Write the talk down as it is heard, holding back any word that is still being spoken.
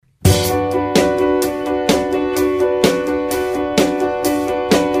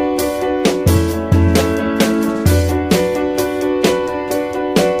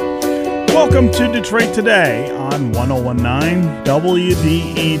to Detroit Today on 1019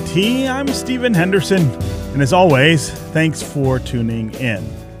 WDET. I'm Stephen Henderson, and as always, thanks for tuning in.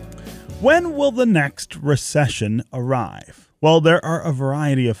 When will the next recession arrive? Well, there are a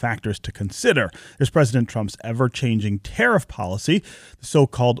variety of factors to consider. There's President Trump's ever-changing tariff policy, the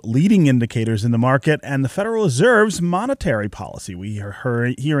so-called leading indicators in the market, and the Federal Reserve's monetary policy. We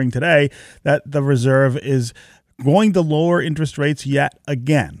are hearing today that the Reserve is going to lower interest rates yet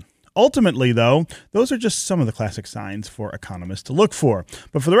again. Ultimately, though, those are just some of the classic signs for economists to look for.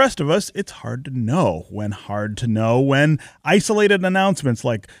 But for the rest of us, it's hard to know when isolated announcements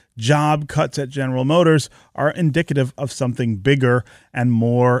like job cuts at General Motors are indicative of something bigger and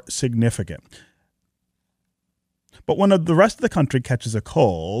more significant. But when the rest of the country catches a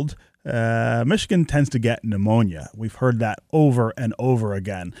cold, Michigan tends to get pneumonia. We've heard that over and over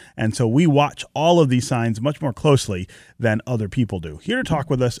again. And so we watch all of these signs much more closely than other people do. Here to talk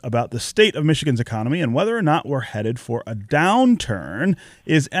with us about the state of Michigan's economy and whether or not we're headed for a downturn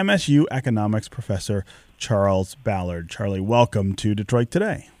is MSU economics professor Charles Ballard. Charlie, welcome to Detroit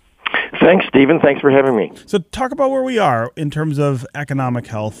Today. Thanks, Stephen. Thanks for having me. So talk about where we are in terms of economic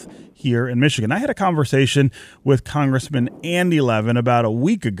health here in Michigan. I had a conversation with Congressman Andy Levin about a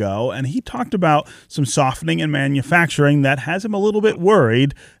week ago, and he talked about some softening in manufacturing that has him a little bit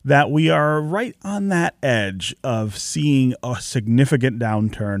worried that we are right on that edge of seeing a significant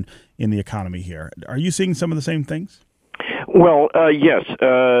downturn in the economy here. Are you seeing some of the same things? Well, yes,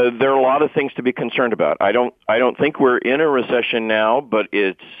 there are a lot of things to be concerned about. I don't think we're in a recession now, but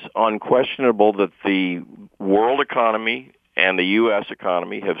it's unquestionable that the world economy and the U.S.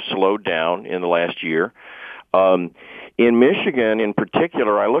 economy have slowed down in the last year. In Michigan, in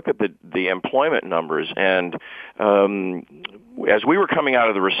particular, I look at the employment numbers, and as we were coming out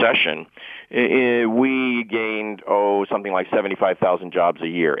of the recession, we gained, something like 75,000 jobs a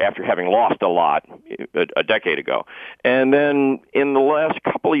year after having lost a lot a decade ago. And then in the last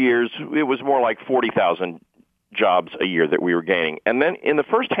couple of years, it was more like 40,000 jobs a year that we were gaining. And then in the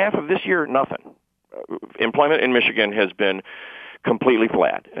first half of this year, nothing. Employment in Michigan has been completely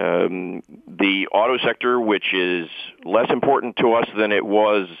flat. The auto sector, which is less important to us than it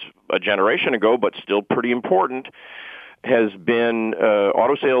was a generation ago, but still pretty important, has been,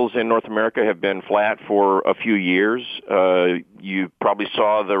 auto sales in North America have been flat for a few years. You probably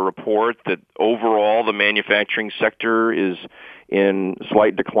saw the report that overall the manufacturing sector is in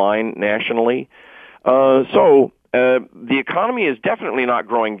slight decline nationally. The economy is definitely not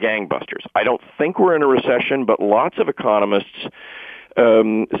growing gangbusters. I don't think we're in a recession, but lots of economists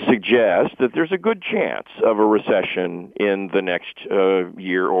suggest that there's a good chance of a recession in the next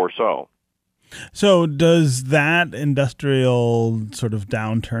year or so. So does that industrial sort of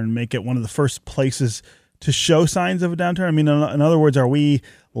downturn make it one of the first places to show signs of a downturn? I mean, in other words, are we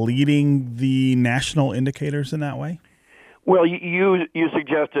leading the national indicators in that way? Well, you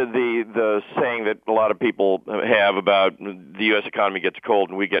suggested the saying that a lot of people have about the U.S. economy gets cold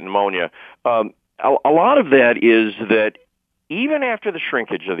and we get pneumonia. A lot of that is that even after the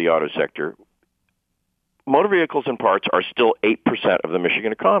shrinkage of the auto sector, motor vehicles and parts are still 8% of the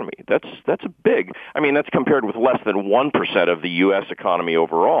Michigan economy. That's a big. I mean, that's compared with less than 1% of the U.S. economy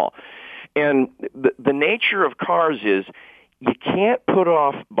overall. And the nature of cars is, you can't put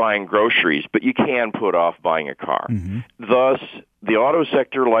off buying groceries, but you can put off buying a car. Mm-hmm. Thus, the auto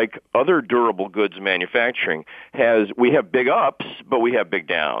sector, like other durable goods manufacturing, we have big ups, but we have big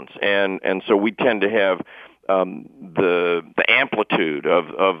downs, and so we tend to have the amplitude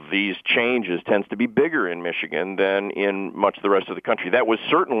of these changes tends to be bigger in Michigan than in much of the rest of the country. That was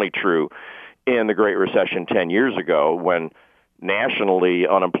certainly true in the Great Recession 10 years ago, when nationally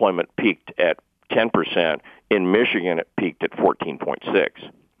unemployment peaked at 10%. In Michigan, it peaked at 14.6.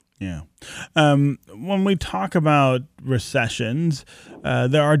 Yeah. When we talk about recessions,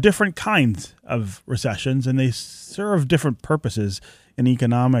 there are different kinds of recessions, and they serve different purposes in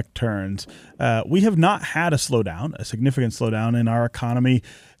economic terms. We have not had a significant slowdown in our economy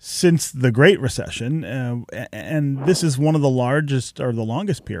since the Great Recession, and this is one of the largest or the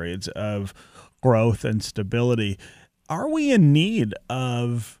longest periods of growth and stability. Are we in need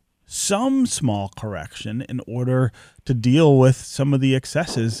of some small correction in order to deal with some of the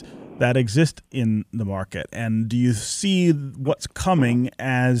excesses that exist in the market? And do you see what's coming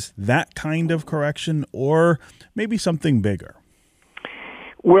as that kind of correction or maybe something bigger?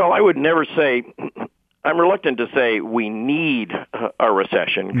 Well, I would never say, I'm reluctant to say we need a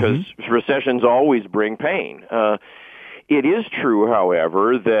recession, because recessions always bring pain. It is true,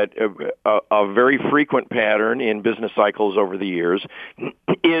 however, that a very frequent pattern in business cycles over the years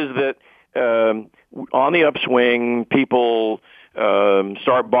is that on the upswing, people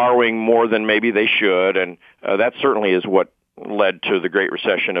start borrowing more than maybe they should, and that certainly is what led to the Great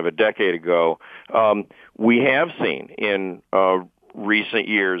Recession of a decade ago. We have seen in recent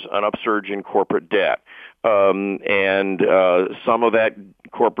years an upsurge in corporate debt, and some of that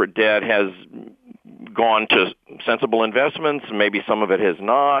corporate debt has gone to sensible investments, maybe some of it has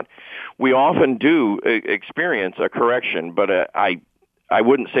not. We often do experience a correction, but I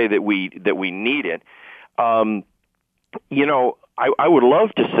wouldn't say that we need it. I would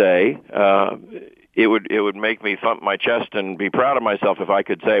love to say it would make me thump my chest and be proud of myself if I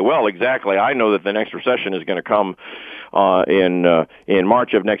could say, well, exactly, I know that the next recession is going to come in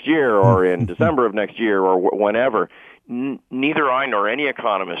March of next year or in December of next year or whenever. Neither I nor any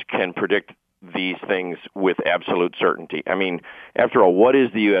economist can predict these things with absolute certainty. I mean, after all, what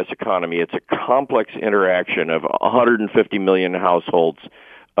is the U.S. economy? It's a complex interaction of 150 million households,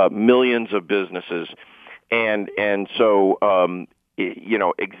 millions of businesses, and so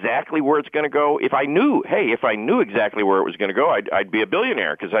exactly where it's going to go. If I knew exactly where it was going to go, I'd be a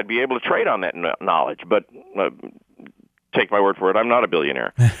billionaire because I'd be able to trade on that knowledge. But take my word for it, I'm not a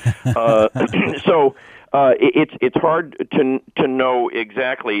billionaire. So it's hard to know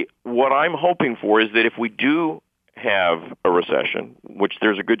exactly. What I'm hoping for is that if we do have a recession, which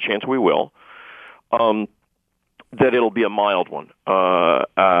there's a good chance we will, that it'll be a mild one.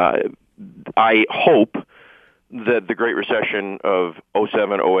 I hope that the Great Recession of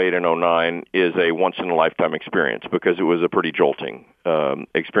 07, 08, and 09 is a once-in-a-lifetime experience because it was a pretty jolting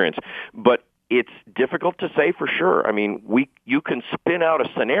experience. But it's difficult to say for sure. I mean, you can spin out a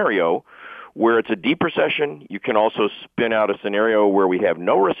scenario where it's a deep recession. You can also spin out a scenario where we have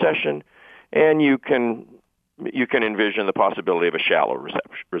no recession, and you can envision the possibility of a shallow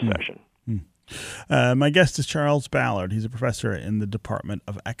recession. My guest is Charles Ballard. He's a professor in the Department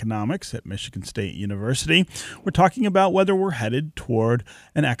of Economics at Michigan State University. We're talking about whether we're headed toward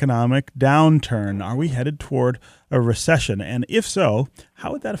an economic downturn. Are we headed toward a recession? And if so,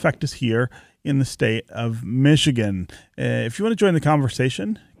 how would that affect us here in the state of Michigan? If you want to join the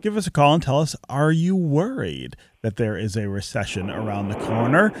conversation, give us a call and tell us, are you worried that there is a recession around the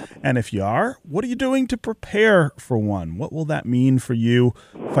corner? And if you are, what are you doing to prepare for one? What will that mean for you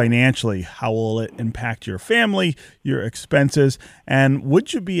financially? How will it impact your family, your expenses? And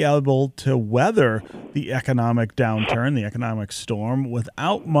would you be able to weather the economic downturn, the economic storm,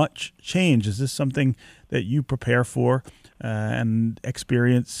 without much change? Is this something that you prepare for and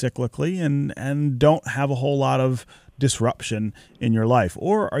experience cyclically and don't have a whole lot of disruption in your life?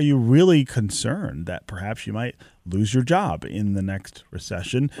 Or are you really concerned that perhaps you might lose your job in the next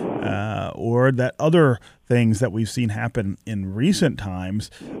recession, or that other things that we've seen happen in recent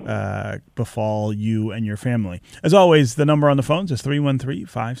times befall you and your family? As always, the number on the phones is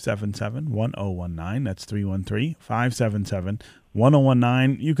 313-577-1019. That's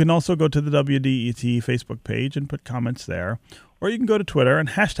 313-577-1019. You can also go to the WDET Facebook page and put comments there. Or you can go to Twitter and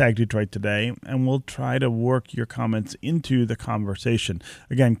hashtag Detroit Today, and we'll try to work your comments into the conversation.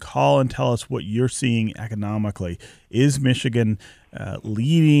 Again, call and tell us what you're seeing economically. Is Michigan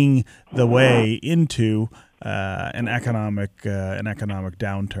leading the way into an economic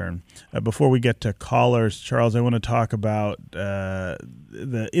downturn? Before we get to callers, Charles, I want to talk about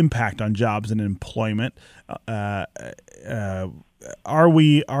the impact on jobs and employment. Are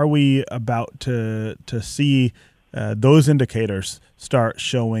we about to see those indicators start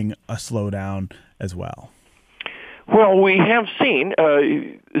showing a slowdown as well? Well, we have seen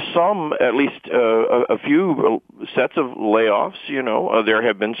some, at least a few sets of layoffs. There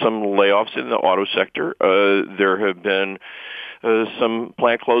have been some layoffs in the auto sector. There have been some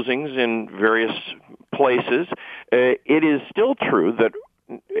plant closings in various places. It is still true that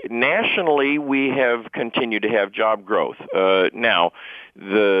nationally we have continued to have job growth. Now,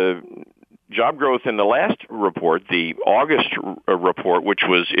 the job growth in the last report, the August report, which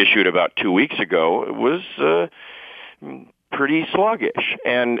was issued about 2 weeks ago, was pretty sluggish.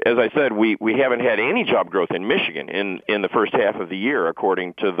 And as I said, we haven't had any job growth in Michigan in the first half of the year,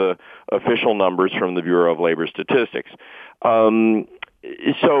 according to the official numbers from the Bureau of Labor Statistics. So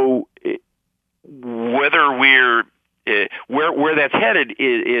whether we're where that's headed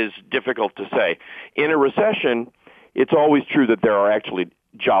is difficult to say. In a recession, it's always true that there are actually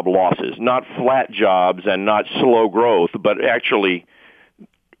job losses, not flat jobs and not slow growth, but actually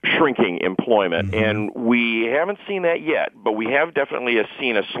shrinking employment. Mm-hmm. And we haven't seen that yet, but we have definitely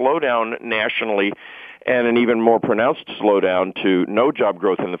seen a slowdown nationally and an even more pronounced slowdown to no job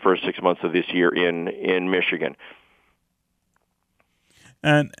growth in the first 6 months of this year in Michigan.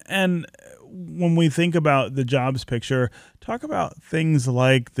 And when we think about the jobs picture, talk about things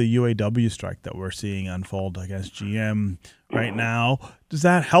like the UAW strike that we're seeing unfold against GM right now. Does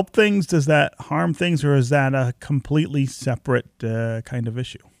that help things? Does that harm things? Or is that a completely separate kind of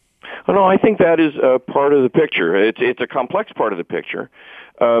issue? Oh, no, I think that is part of the picture. It's a complex part of the picture.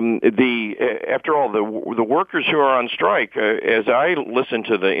 After all, the workers who are on strike, as I listen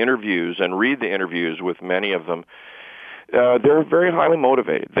to the interviews and read the interviews with many of them, they're very highly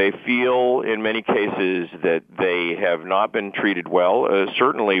motivated. They feel, in many cases, that they have not been treated well.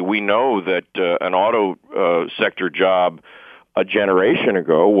 Certainly, we know that an auto sector job a generation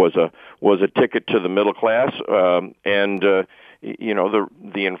ago was a ticket to the middle class, and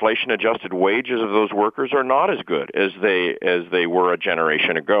the inflation adjusted wages of those workers are not as good as they were a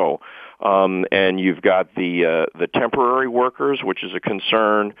generation ago. And you've got the temporary workers, which is a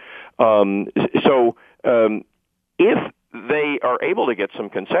concern. If they are able to get some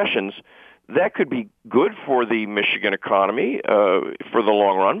concessions, that could be good for the Michigan economy for the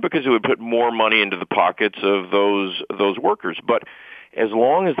long run, because it would put more money into the pockets of those workers. But as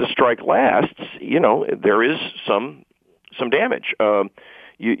long as the strike lasts, there is some damage.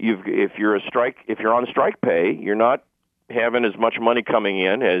 If you're on strike pay, you're not having as much money coming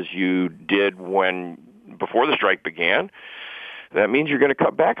in as you did before the strike began. That means you're going to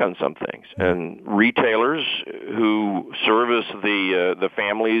cut back on some things. And retailers who service the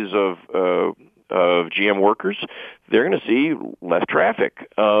families of GM workers, they're going to see less traffic.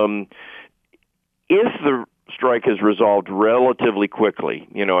 If the strike is resolved relatively quickly,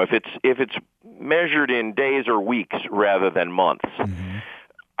 if it's measured in days or weeks rather than months,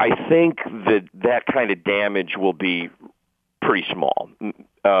 I think that kind of damage will be pretty small.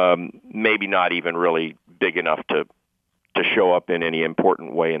 Maybe not even really big enough to show up in any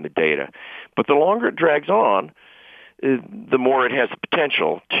important way in the data. But the longer it drags on, the more it has the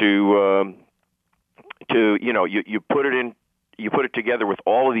potential to you put it together with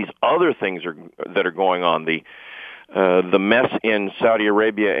all of these other things that are going on, the mess in Saudi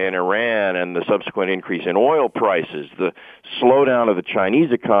Arabia and Iran and the subsequent increase in oil prices, the slowdown of the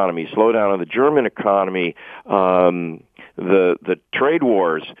Chinese economy, slowdown of the German economy, the trade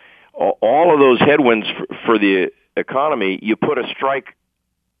wars, all of those headwinds for the economy. You put a strike,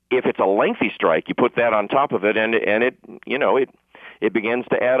 if it's a lengthy strike, you put that on top of it, and it begins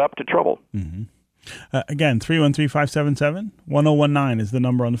to add up to trouble. Mm-hmm. Again, 313-577-1019 is the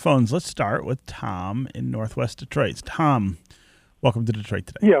number on the phones. Let's start with Tom in Northwest Detroit. Tom, welcome to Detroit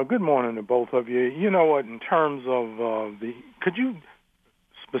today. Yeah, good morning to both of you. You know what, in terms of could you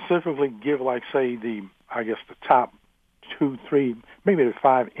specifically give, the top 2, 3, maybe the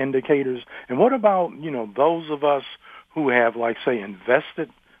 5 indicators? And what about, those of us who have, invested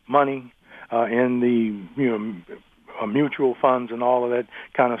money in the mutual funds and all of that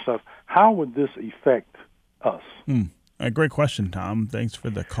kind of stuff? How would this affect us? A great question, Tom. Thanks for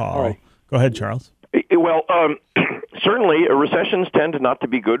the call. All right. Go ahead, Charles. Well, certainly recessions tend not to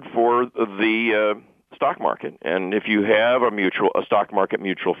be good for the stock market. And if you have a stock market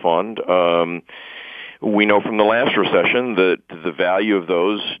mutual fund, we know from the last recession that the value of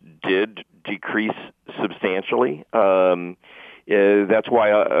those did decrease substantially. That's why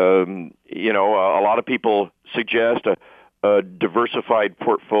a lot of people suggest a diversified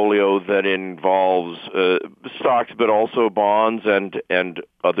portfolio that involves stocks, but also bonds and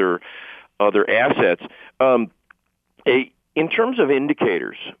other assets. In terms of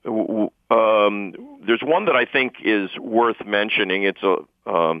indicators, there's one that I think is worth mentioning. It's a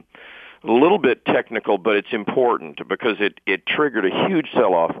little bit technical, but it's important because it triggered a huge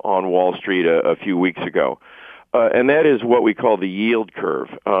sell-off on Wall Street a few weeks ago. And that is what we call the yield curve.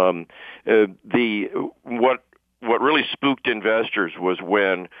 What really spooked investors was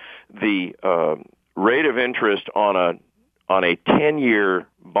when the rate of interest on a 10-year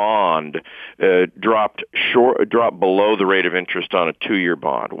bond dropped below the rate of interest on a 2-year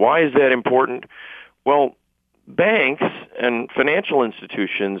bond. Why is that important? Well, banks and financial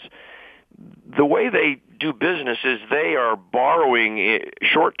institutions, the way they do business is they are borrowing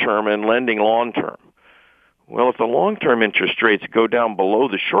short-term and lending long-term. Well, if the long-term interest rates go down below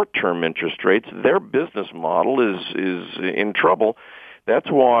the short-term interest rates, their business model is in trouble. That's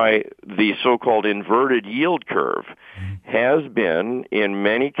why the so-called inverted yield curve has been, in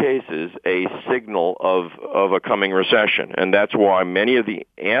many cases, a signal of a coming recession. And that's why many of the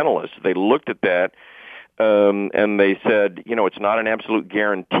analysts, they looked at that and they said, it's not an absolute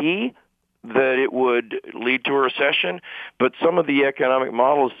guarantee that it would lead to a recession, but some of the economic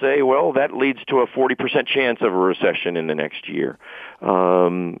models say, well, that leads to a 40% chance of a recession in the next year.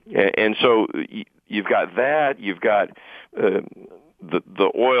 And so you've got that. You've got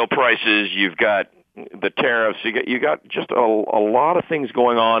the oil prices, you've got the tariffs, you got just a lot of things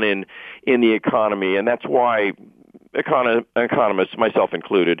going on in the economy, and that's why economists, myself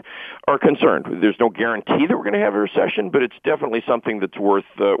included, are concerned. There's no guarantee that we're going to have a recession, but it's definitely something that's worth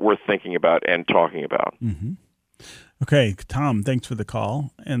thinking about and talking about. Mm-hmm. Okay, Tom, thanks for the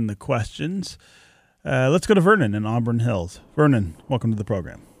call and the questions. Let's go to Vernon in Auburn Hills. Vernon, welcome to the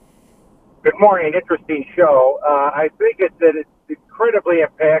program. Good morning. Interesting show. I think it's incredibly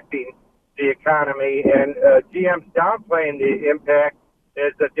impacting the economy, and GM's downplaying the impact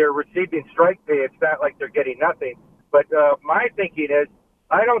is that they're receiving strike pay. It's not like they're getting nothing. But my thinking is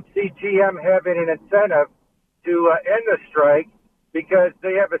I don't see GM having an incentive to end the strike because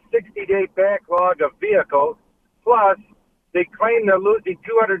they have a 60-day backlog of vehicles. Plus, they claim they're losing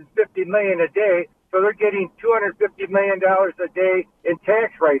 $250 million a day, so they're getting $250 million a day in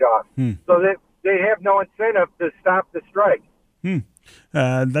tax write-offs. So they have no incentive to stop the strike.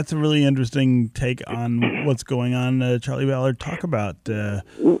 That's a really interesting take on what's going on. Charlie Ballard, talk about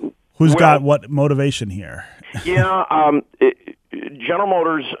who's got what motivation here. General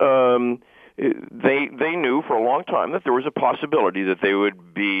Motors, they knew for a long time that there was a possibility that they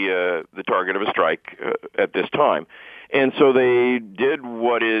would be the target of a strike at this time. And so they did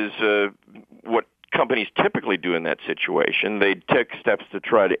what companies typically do in that situation. They took steps to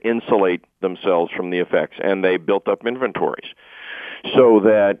try to insulate themselves from the effects, and they built up inventories so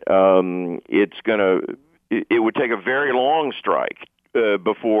that it would take a very long strike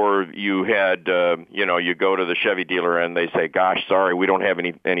before you had, you go to the Chevy dealer and they say, gosh, sorry, we don't have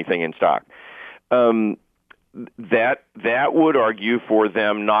anything in stock. That would argue for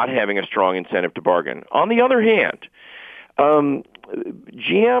them not having a strong incentive to bargain. On the other hand,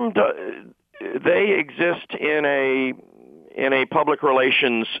 GM, they exist in a public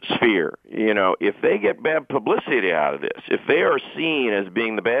relations sphere. If they get bad publicity out of this, if they are seen as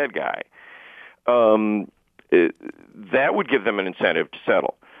being the bad guy, that would give them an incentive to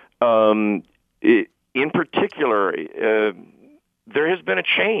settle. In particular, there has been a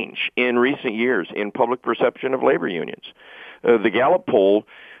change in recent years in public perception of labor unions. The Gallup poll,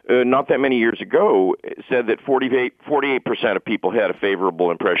 not that many years ago, said that 48% of people had a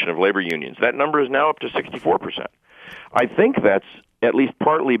favorable impression of labor unions. That number is now up to 64%. I think that's at least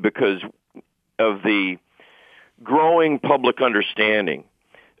partly because of the growing public understanding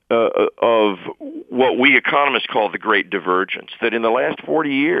of what we economists call the Great Divergence, that in the last 40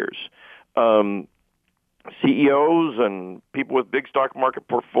 years, CEOs and people with big stock market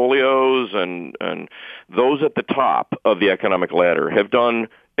portfolios and those at the top of the economic ladder have done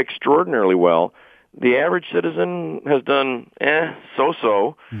extraordinarily well. The average citizen has done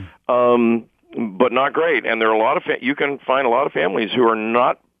so-so, but not great. And there are a lot of you can find a lot of families who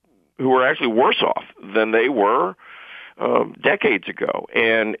are actually worse off than they were decades ago.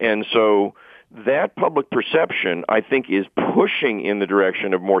 And so that public perception, I think, is pushing in the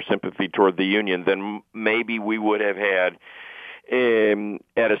direction of more sympathy toward the union than maybe we would have had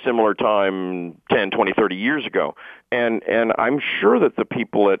at a similar time 10, 20, 30 years ago. And I'm sure that the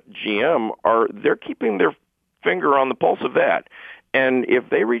people at GM they're keeping their finger on the pulse of that. And if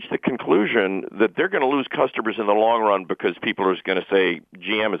they reach the conclusion that they're going to lose customers in the long run because people are going to say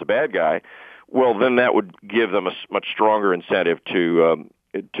GM is a bad guy, well, then that would give them a much stronger incentive to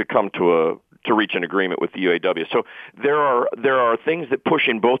come to reach an agreement with the UAW. So there are things that push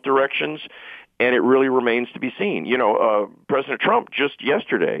in both directions, and it really remains to be seen. President Trump just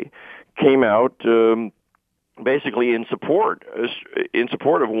yesterday came out basically in support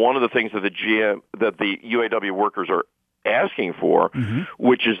of one of the things that the UAW workers are asking for,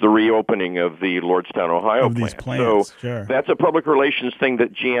 which is the reopening of the Lordstown, Ohio plant. So sure. That's a public relations thing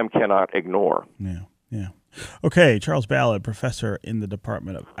that GM cannot ignore. Yeah. Okay, Charles Ballard, professor in the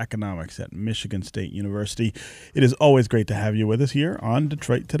Department of Economics at Michigan State University. It is always great to have you with us here on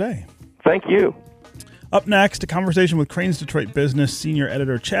Detroit Today. Thank you. Up next, a conversation with Crain's Detroit Business senior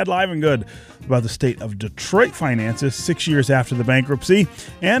editor Chad Livengood about the state of Detroit finances 6 years after the bankruptcy.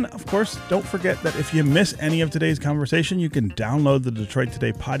 And, of course, don't forget that if you miss any of today's conversation, you can download the Detroit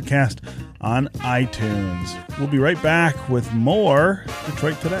Today podcast on iTunes. We'll be right back with more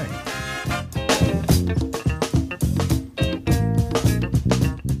Detroit Today.